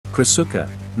Krasukha,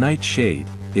 Night Shade,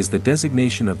 is the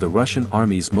designation of the Russian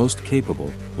Army's most capable,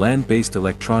 land-based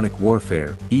electronic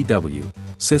warfare (EW)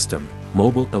 system,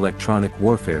 Mobile Electronic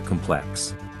Warfare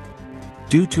Complex.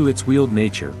 Due to its wheeled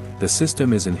nature, the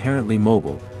system is inherently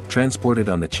mobile, transported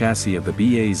on the chassis of the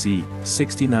BAZ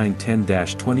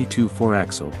 6910-22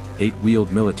 4-axle,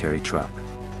 8-wheeled military truck.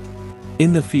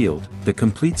 In the field, the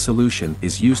complete solution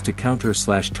is used to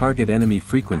counter/target enemy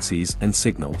frequencies and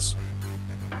signals.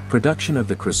 Production of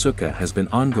the Krasukha has been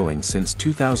ongoing since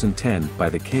 2010 by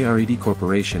the KRED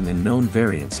Corporation, and known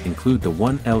variants include the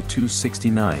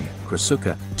 1L269,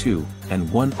 Krasukha 2, and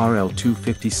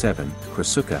 1RL257,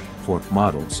 Krasukha 4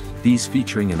 models, these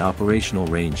featuring an operational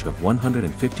range of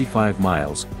 155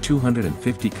 miles,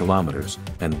 250 kilometers,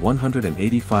 and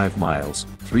 185 miles,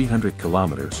 300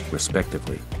 kilometers,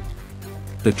 respectively.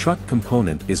 The truck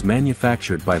component is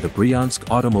manufactured by the Bryansk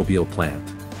automobile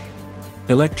plant.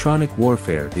 Electronic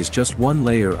warfare is just one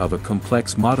layer of a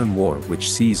complex modern war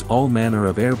which sees all manner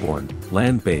of airborne,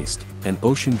 land-based, and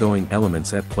ocean-going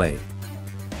elements at play.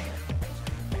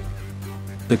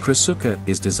 The Krasukha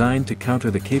is designed to counter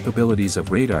the capabilities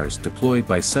of radars deployed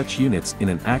by such units in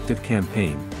an active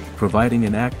campaign, providing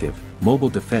an active, mobile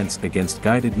defense against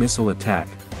guided missile attack,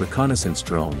 reconnaissance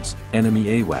drones, enemy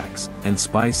AWACS, and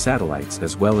spy satellites,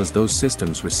 as well as those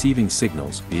systems receiving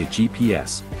signals via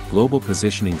GPS, global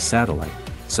positioning satellite,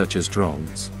 such as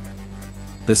drones.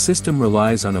 The system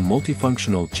relies on a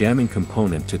multifunctional jamming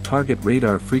component to target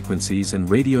radar frequencies and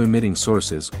radio-emitting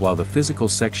sources, while the physical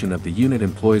section of the unit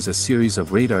employs a series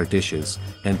of radar dishes,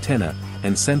 antenna,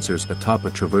 and sensors atop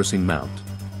a traversing mount.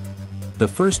 The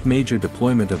first major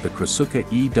deployment of the Krasukha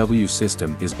EW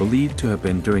system is believed to have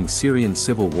been during Syrian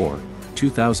civil war,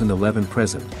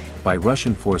 2011-present, by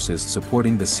Russian forces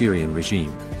supporting the Syrian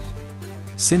regime.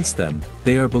 Since then,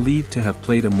 they are believed to have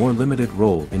played a more limited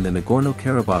role in the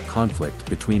Nagorno-Karabakh conflict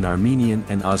between Armenia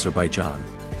and Azerbaijan.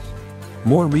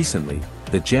 More recently,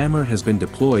 the jammer has been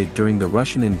deployed during the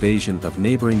Russian invasion of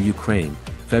neighboring Ukraine,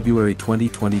 February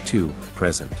 2022,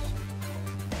 present.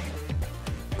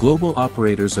 Global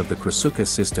operators of the Krasukha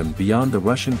system beyond the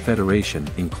Russian Federation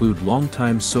include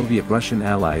longtime Soviet Russian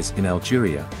allies in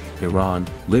Algeria, Iran,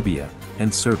 Libya,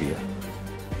 and Serbia.